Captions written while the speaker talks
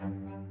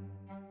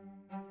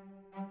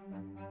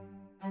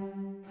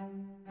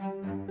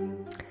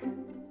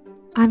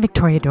I'm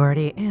Victoria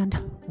Doherty, and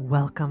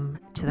welcome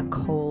to the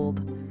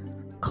cold.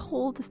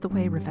 Cold is the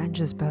way revenge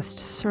is best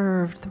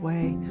served, the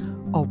way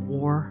a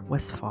war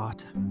was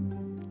fought,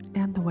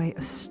 and the way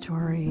a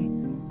story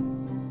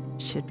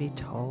should be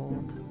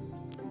told.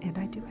 And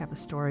I do have a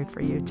story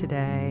for you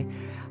today.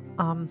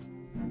 Um,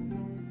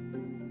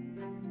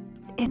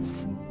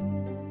 it's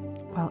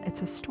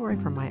a story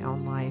from my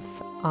own life,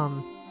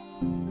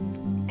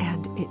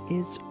 and it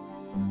is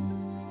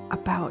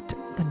about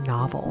the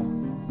novel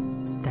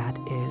that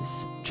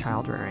is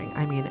Child Rearing.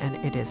 And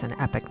it is an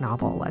epic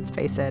novel, let's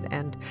face it,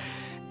 and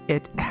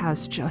it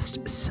has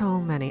just so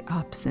many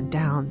ups and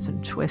downs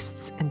and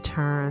twists and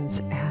turns,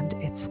 and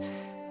it's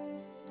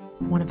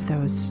one of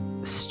those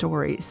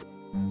stories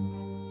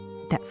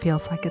that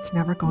feels like it's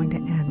never going to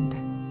end,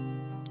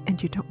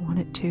 and you don't want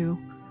it to.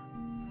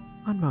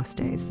 On most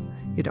days,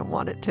 you don't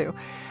want it to.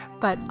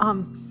 But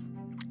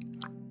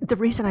the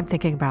reason I'm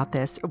thinking about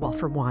this, well,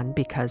 for one,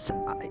 because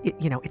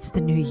it's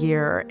the new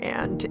year,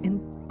 and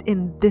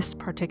in this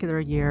particular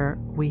year,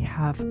 we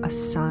have a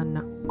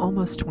son,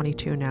 almost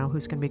 22 now,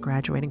 who's going to be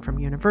graduating from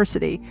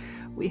university.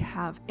 We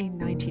have a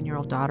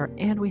 19-year-old daughter,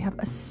 and we have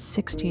a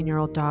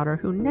 16-year-old daughter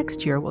who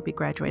next year will be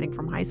graduating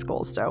from high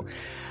school. So,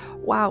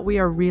 wow, we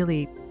are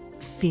really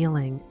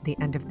feeling the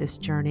end of this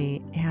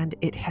journey, and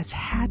it has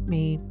had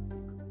me,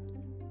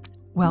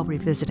 well,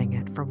 revisiting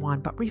it for one,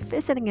 but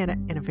revisiting it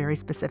in a very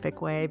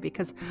specific way,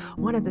 because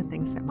one of the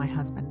things that my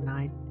husband and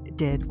I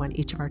did when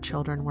each of our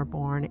children were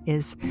born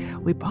is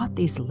we bought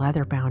these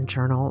leather-bound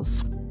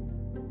journals.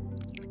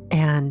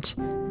 And,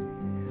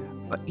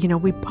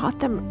 we bought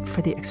them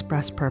for the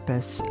express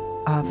purpose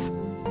of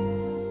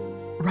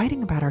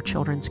writing about our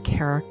children's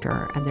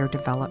character and their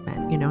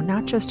development,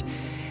 not just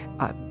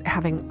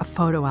having a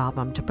photo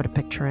album to put a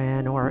picture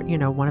in, or,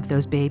 one of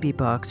those baby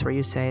books where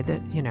you say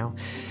that,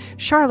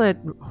 Charlotte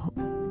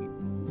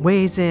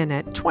weighs in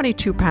at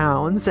 22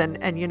 pounds and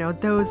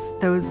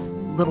those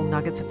little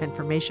nuggets of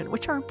information,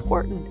 which are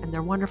important and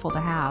they're wonderful to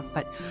have.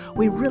 But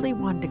we really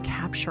wanted to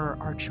capture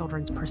our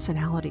children's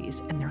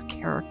personalities and their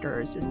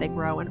characters as they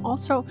grow, and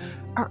also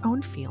our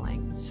own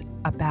feelings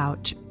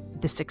about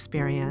this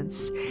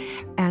experience.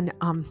 And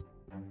I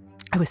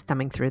was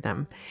thumbing through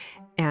them,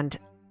 and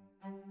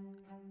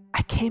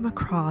I came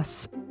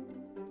across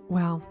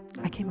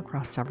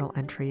several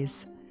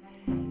entries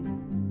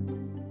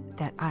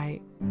that I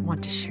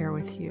want to share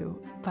with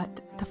you. But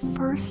the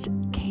first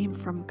came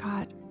from,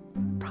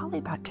 probably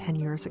about 10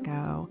 years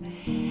ago.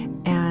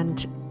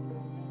 And,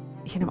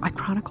 I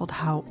chronicled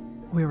how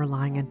we were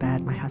lying in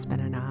bed, my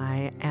husband and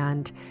I,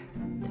 and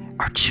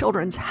our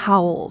children's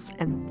howls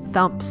and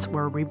thumps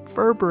were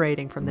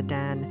reverberating from the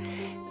den.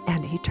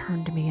 And he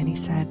turned to me and he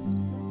said,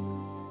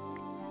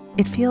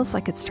 "It feels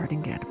like it's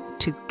starting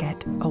to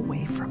get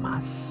away from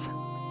us.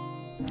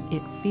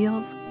 It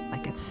feels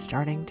like it's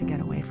starting to get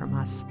away from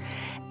us."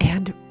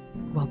 And,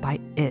 well, by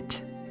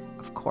it,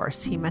 of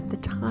course, he meant the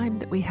time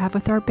that we have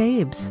with our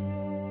babes.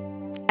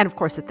 And of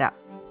course, at that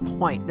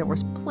point, there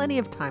was plenty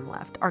of time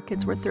left. Our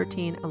kids were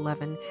 13,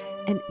 11,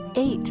 and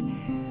 8.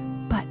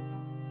 But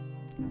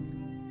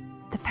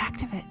the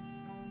fact of it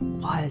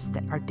was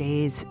that our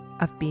days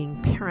of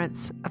being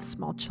parents of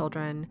small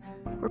children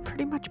were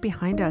pretty much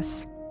behind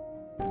us,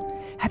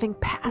 having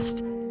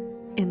passed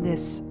in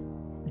this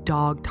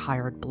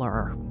dog-tired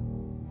blur.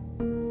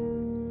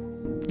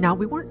 Now,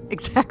 we weren't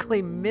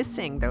exactly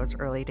missing those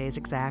early days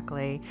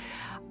exactly,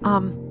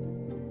 but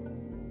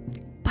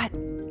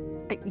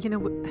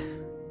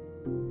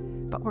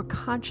we're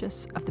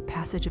conscious of the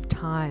passage of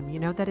time,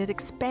 that it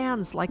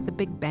expands like the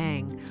Big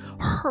Bang,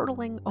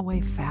 hurtling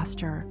away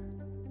faster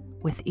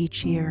with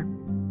each year.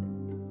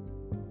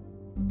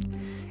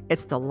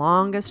 It's the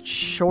longest,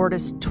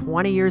 shortest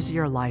 20 years of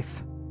your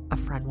life, a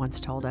friend once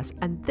told us.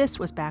 And this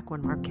was back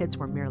when our kids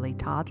were merely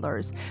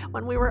toddlers,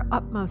 when we were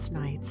up most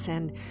nights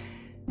and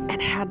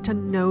had to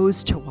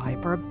nose to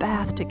wipe, or a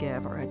bath to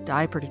give, or a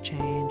diaper to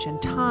change, and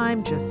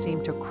time just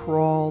seemed to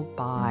crawl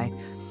by,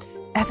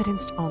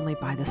 evidenced only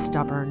by the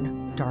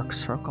stubborn dark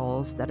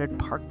circles that had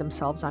parked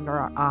themselves under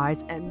our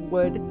eyes and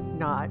would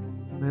not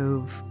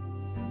move.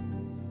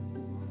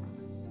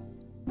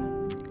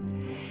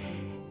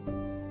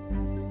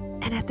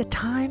 And at the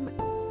time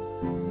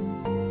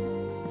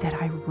that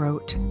I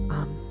wrote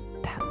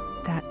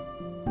that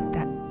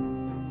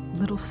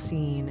little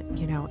scene,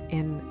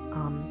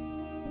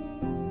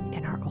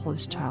 in our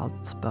oldest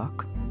child's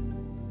book,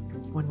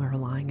 when we were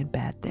lying in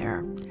bed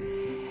there,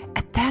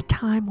 at that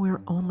time we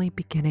were only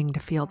beginning to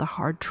feel the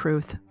hard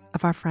truth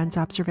of our friend's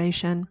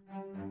observation.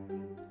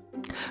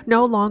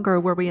 No longer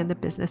were we in the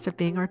business of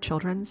being our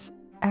children's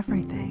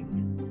everything.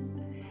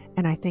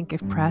 And I think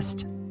if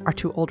pressed, our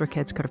 2 older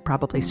kids could have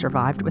probably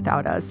survived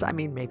without us.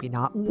 Maybe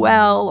not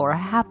well or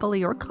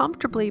happily or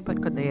comfortably,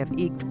 but could they have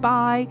eked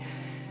by?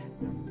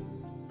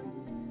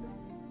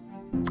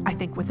 I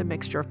think with a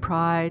mixture of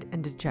pride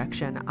and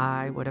dejection,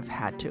 I would have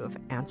had to have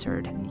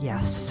answered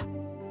yes.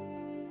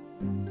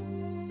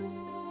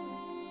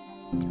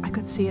 I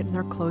could see it in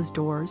their closed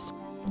doors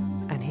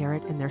and hear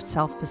it in their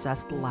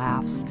self-possessed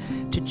laughs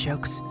to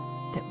jokes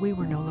that we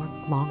were no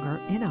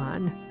longer in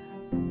on.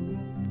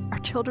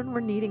 children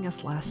were needing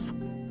us less.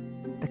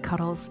 The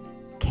cuddles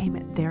came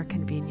at their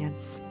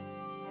convenience,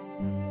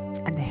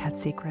 and they had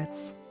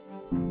secrets.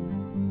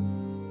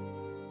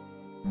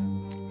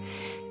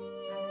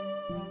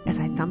 As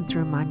I thumbed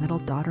through my middle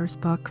daughter's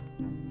book,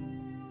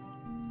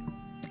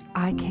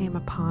 I came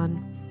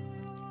upon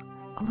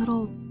a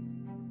little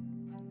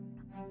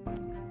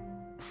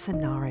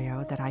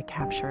scenario that I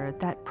captured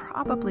that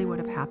probably would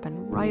have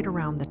happened right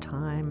around the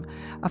time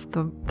of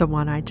the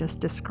one I just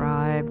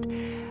described.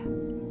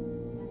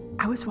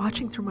 I was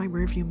watching through my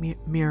rearview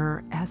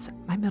mirror as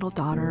my middle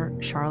daughter,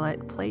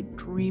 Charlotte, played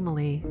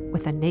dreamily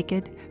with a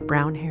naked,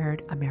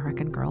 brown-haired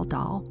American Girl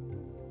doll.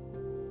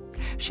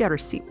 She had her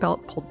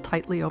seatbelt pulled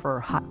tightly over her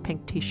hot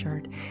pink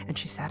t-shirt, and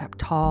she sat up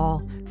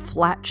tall,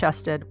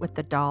 flat-chested, with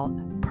the doll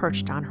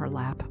perched on her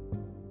lap.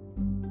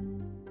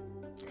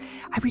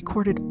 I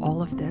recorded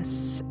all of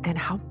this and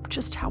how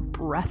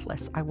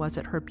breathless I was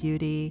at her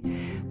beauty.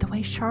 The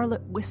way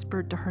Charlotte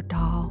whispered to her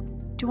doll,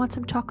 "Do you want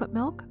some chocolate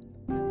milk?"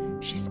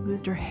 She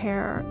smoothed her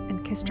hair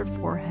and kissed her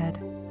forehead,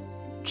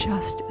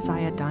 just as I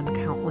had done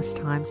countless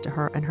times to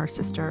her and her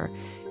sister,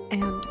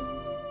 and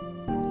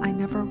I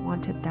never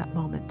wanted that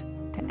moment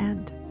to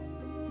end.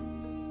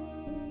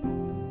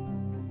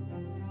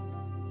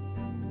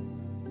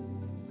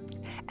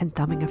 And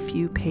thumbing a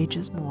few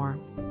pages more,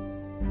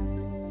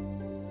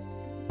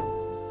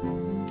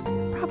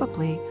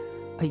 probably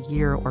a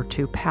year or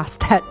two past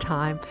that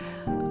time,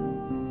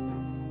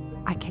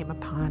 I came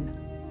upon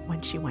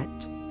when she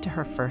went to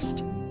her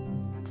first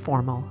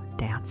formal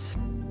dance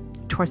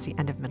towards the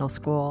end of middle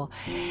school.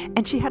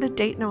 And she had a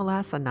date, no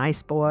less, a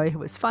nice boy who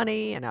was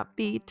funny and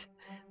upbeat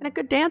and a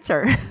good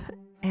dancer.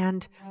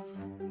 And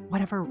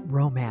whatever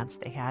romance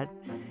they had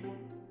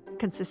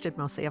consisted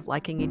mostly of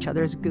liking each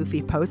other's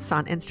goofy posts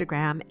on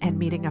Instagram and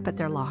meeting up at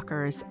their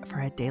lockers for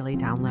a daily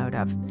download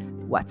of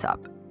What's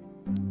Up.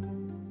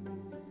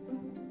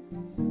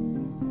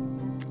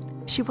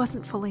 She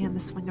wasn't fully in the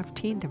swing of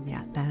teendom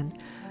yet then,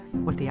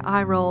 with the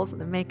eye rolls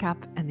and the makeup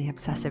and the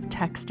obsessive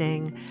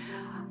texting.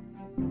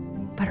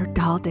 But her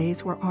doll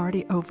days were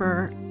already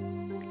over,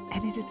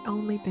 and it had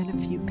only been a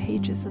few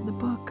pages in the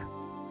book.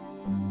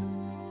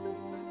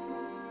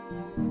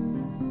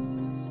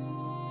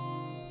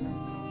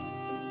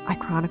 I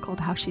chronicled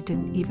how she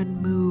didn't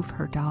even move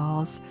her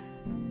dolls,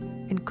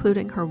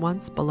 including her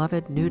once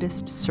beloved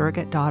nudist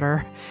surrogate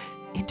daughter,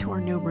 into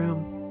her new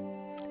room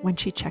when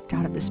she checked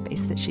out of the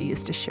space that she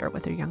used to share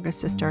with her younger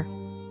sister.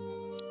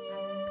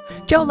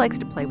 "Joe likes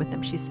to play with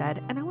them," she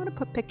said, "and I want to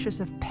put pictures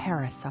of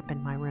Paris up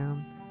in my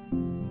room."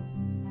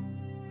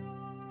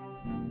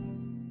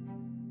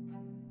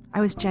 I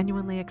was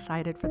genuinely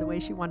excited for the way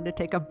she wanted to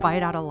take a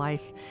bite out of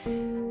life,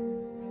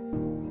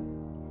 and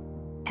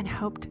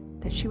hoped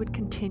that she would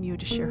continue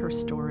to share her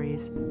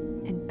stories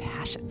and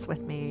passions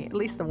with me, at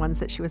least the ones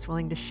that she was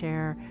willing to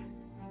share.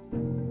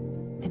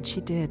 And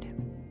she did.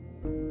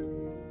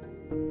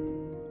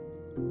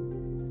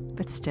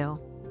 But still,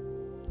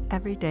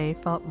 every day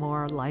felt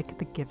more like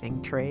the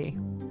giving tree.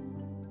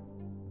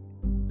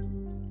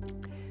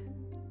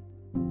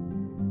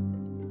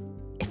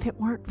 If it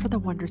weren't for the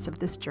wonders of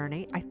this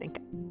journey, I think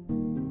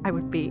I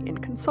would be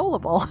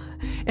inconsolable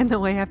in the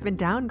way I've been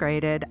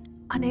downgraded,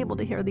 unable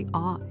to hear the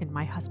awe in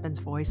my husband's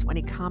voice when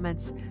he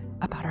comments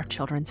about our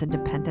children's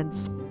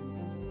independence.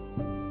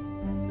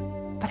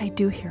 But I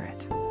do hear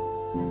it.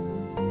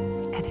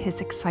 And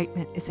his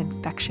excitement is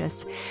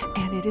infectious,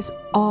 and it is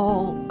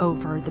all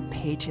over the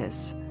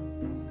pages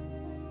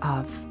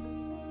of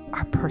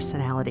our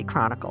personality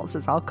chronicles,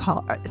 as I'll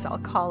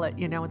call it,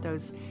 you know,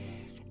 those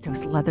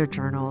leather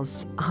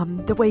journals.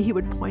 The way he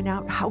would point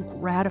out how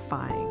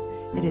gratifying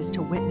it is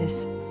to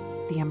witness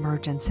the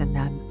emergence in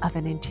them of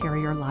an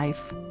interior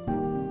life,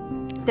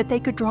 that they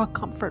could draw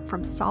comfort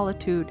from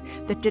solitude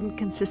that didn't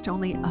consist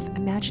only of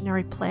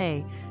imaginary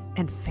play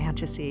and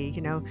fantasy,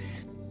 you know,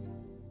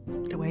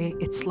 the way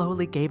it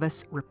slowly gave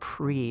us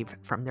reprieve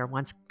from their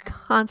once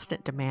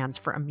constant demands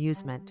for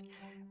amusement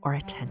or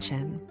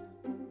attention.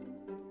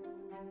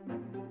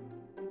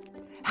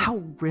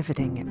 How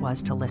riveting it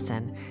was to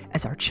listen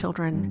as our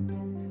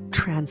children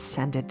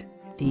transcended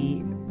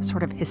the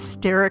sort of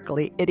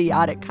hysterically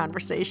idiotic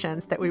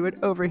conversations that we would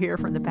overhear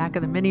from the back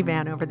of the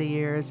minivan over the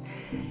years,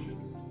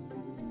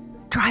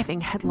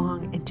 driving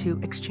headlong into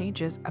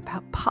exchanges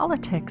about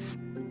politics,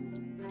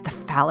 the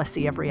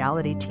fallacy of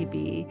reality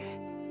TV,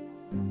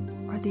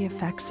 or the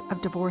effects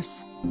of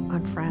divorce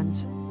on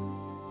friends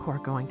who are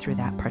going through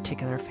that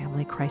particular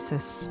family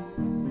crisis.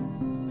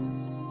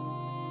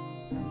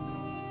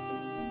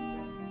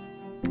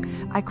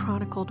 I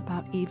chronicled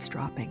about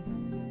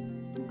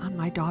eavesdropping on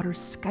my daughter's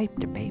Skype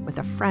debate with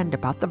a friend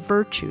about the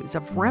virtues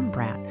of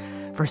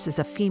Rembrandt versus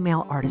a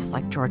female artist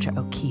like Georgia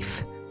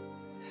O'Keeffe.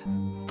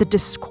 The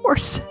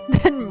discourse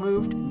then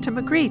moved to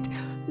Magritte.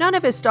 "None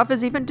of his stuff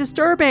is even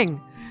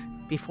disturbing,"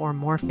 before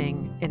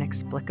morphing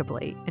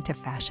inexplicably into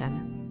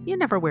fashion. "You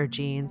never wear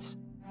jeans.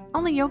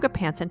 Only yoga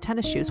pants and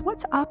tennis shoes.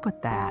 What's up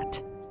with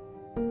that?"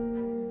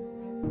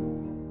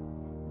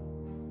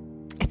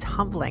 It's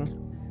humbling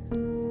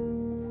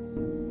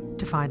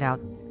to find out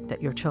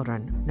that your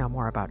children know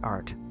more about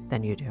art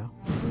than you do.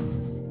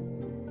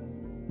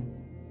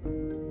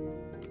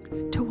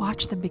 To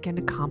watch them begin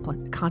to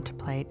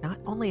contemplate not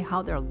only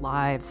how their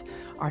lives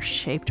are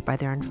shaped by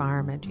their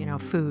environment,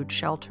 food,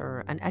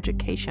 shelter, an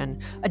education,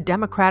 a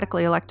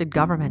democratically elected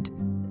government,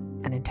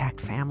 an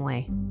intact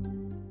family,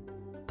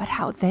 but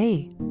how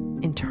they,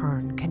 in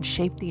turn, can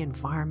shape the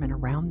environment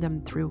around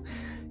them through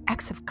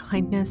acts of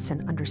kindness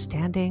and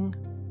understanding,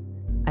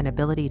 an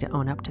ability to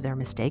own up to their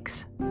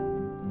mistakes,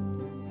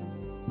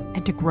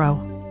 and to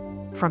grow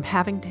from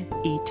having to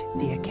eat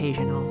the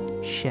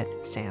occasional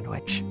shit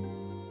sandwich.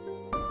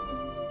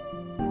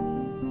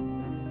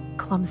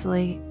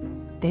 Clumsily,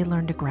 they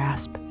learn to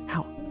grasp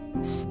how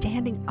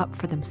standing up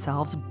for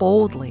themselves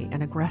boldly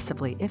and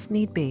aggressively, if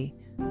need be,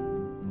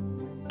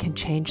 can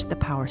change the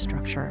power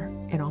structure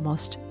in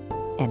almost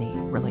any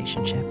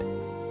relationship,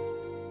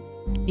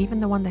 even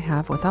the one they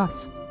have with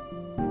us.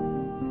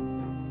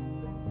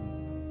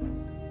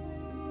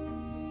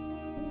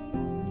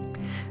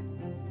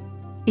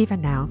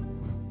 Even now,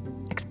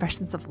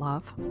 expressions of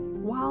love,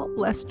 while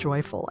less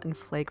joyful and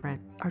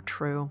flagrant, are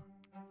true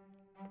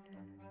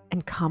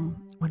and come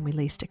when we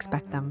least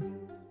expect them.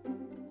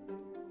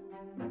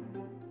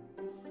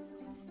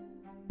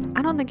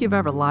 "I don't think you've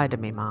ever lied to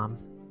me, Mom,"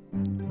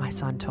 my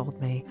son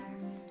told me.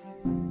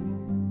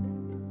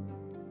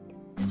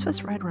 This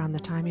was right around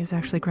the time he was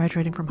actually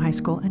graduating from high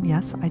school, and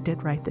yes, I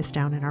did write this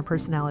down in our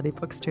personality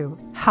books too.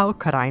 How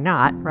could I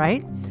not,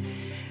 right?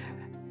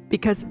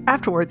 Because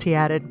afterwards he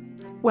added,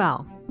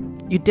 "Well,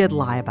 you did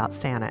lie about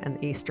Santa and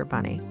the Easter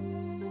Bunny."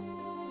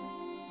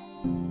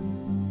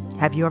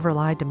 "Have you ever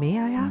lied to me?"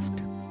 I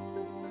asked.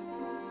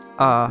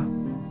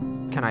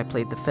 Can I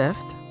plead the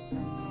Fifth?"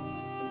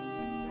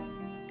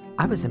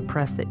 I was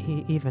impressed that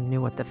he even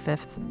knew what the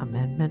Fifth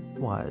Amendment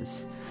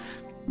was.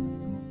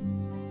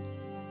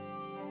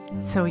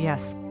 So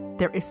yes,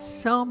 there is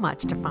so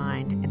much to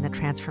find in the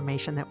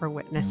transformation that we're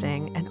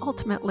witnessing and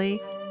ultimately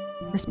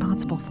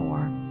responsible for.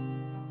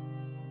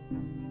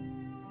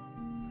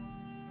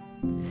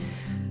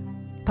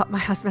 But my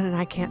husband and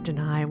I can't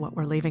deny what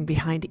we're leaving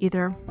behind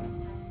either.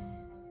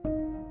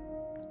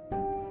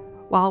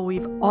 While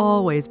we've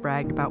always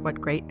bragged about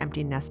what great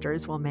empty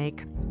nesters will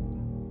make,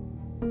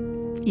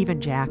 even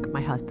Jack,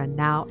 my husband,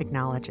 now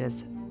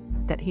acknowledges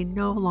that he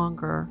no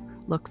longer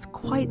looks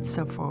quite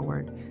so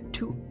forward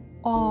to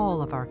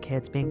all of our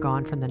kids being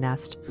gone from the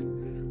nest.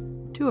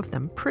 2 of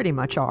them pretty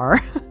much are.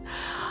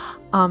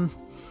 When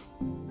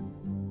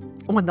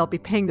they'll be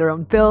paying their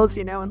own bills,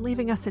 and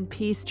leaving us in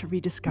peace to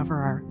rediscover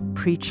our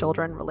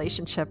pre-children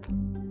relationship.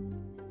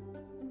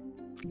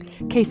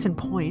 Case in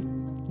point,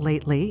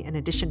 lately, in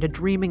addition to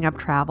dreaming up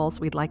travels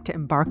we'd like to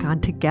embark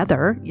on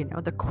together,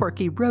 the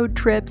quirky road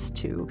trips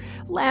to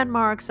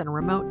landmarks and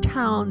remote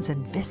towns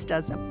and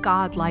vistas of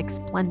godlike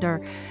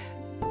splendor,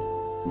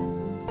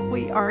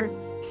 we are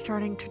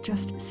starting to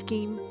just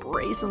scheme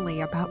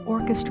brazenly about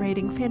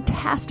orchestrating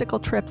fantastical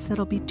trips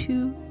that'll be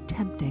too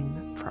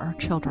tempting for our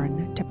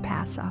children to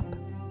pass up,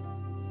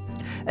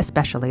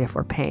 especially if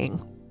we're paying.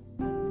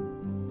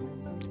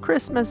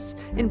 Christmas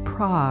in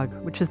Prague,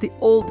 which is the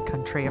old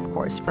country, of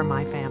course, for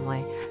my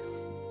family.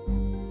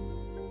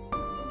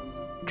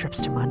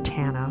 Trips to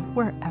Montana,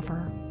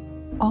 wherever,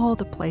 all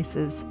the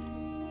places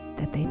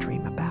that they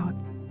dream about.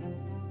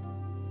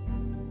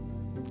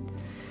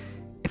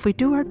 If we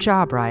do our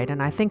job right,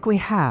 and I think we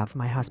have,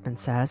 my husband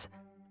says,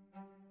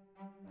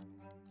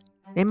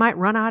 they might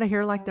run out of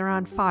here like they're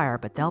on fire,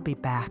 but they'll be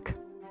back.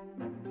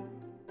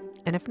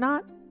 And if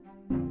not,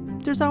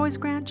 there's always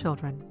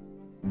grandchildren.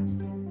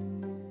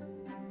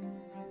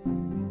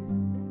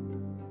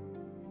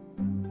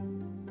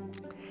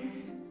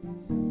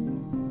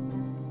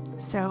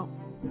 So,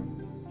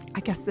 I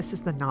guess this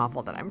is the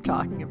novel that I'm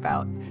talking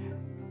about.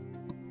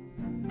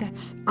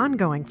 That's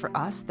ongoing for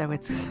us, though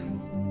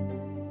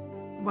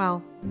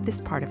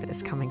this part of it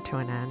is coming to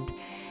an end.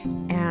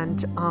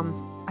 And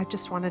I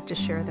just wanted to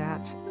share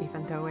that,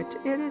 even though it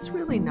is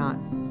really not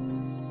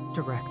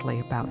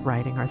directly about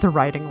writing or the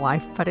writing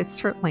life, but it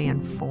certainly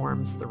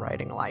informs the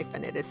writing life,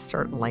 and it is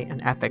certainly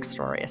an epic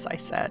story, as I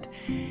said.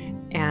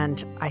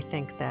 And I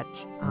think that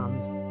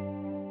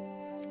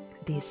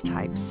these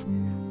types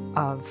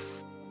of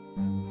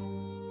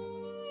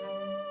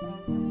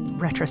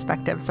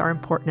retrospectives are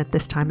important at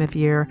this time of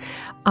year.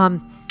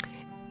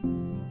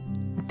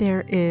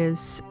 There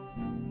is,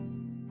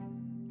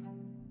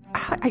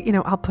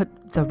 I'll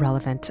put the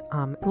relevant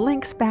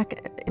links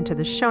back into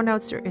the show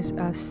notes. There is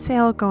a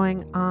sale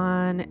going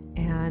on.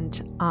 And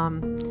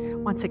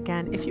once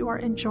again, if you are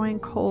enjoying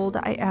Cold,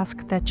 I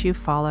ask that you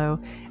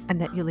follow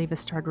and that you leave a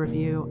starred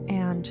review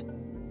and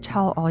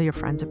tell all your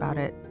friends about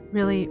it.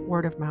 Really,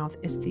 word of mouth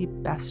is the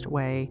best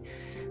way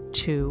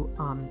to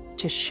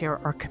share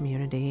our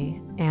community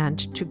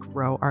and to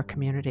grow our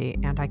community.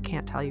 And I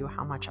can't tell you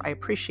how much I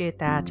appreciate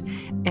that.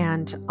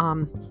 And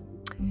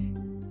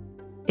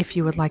if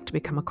you would like to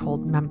become a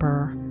Cold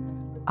member,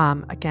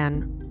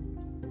 again,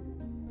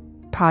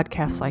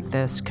 podcasts like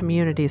this,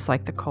 communities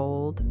like the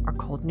Cold, our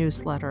Cold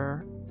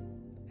newsletter,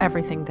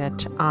 everything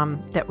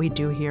that we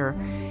do here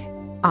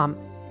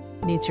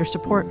needs your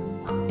support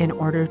in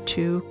order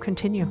to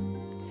continue.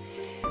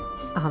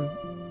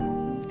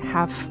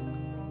 Have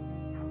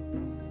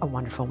a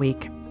wonderful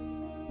week.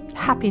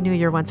 Happy New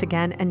Year once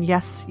again. And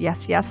yes,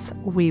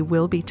 we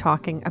will be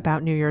talking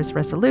about New Year's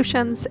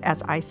resolutions.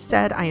 As I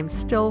said, I am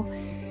still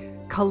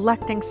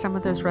collecting some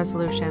of those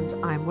resolutions.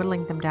 I'm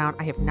whittling them down.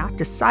 I have not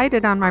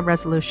decided on my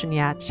resolution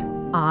yet.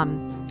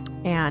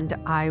 And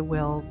I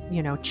will,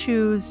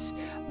 choose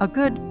a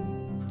good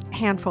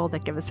handful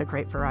that give us a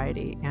great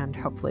variety. And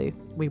hopefully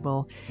we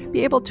will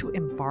be able to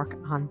embark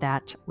on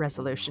that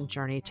resolution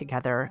journey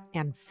together,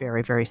 and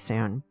very, very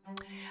soon.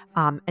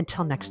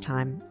 Until next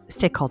time,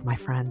 stay cold, my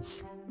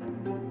friends.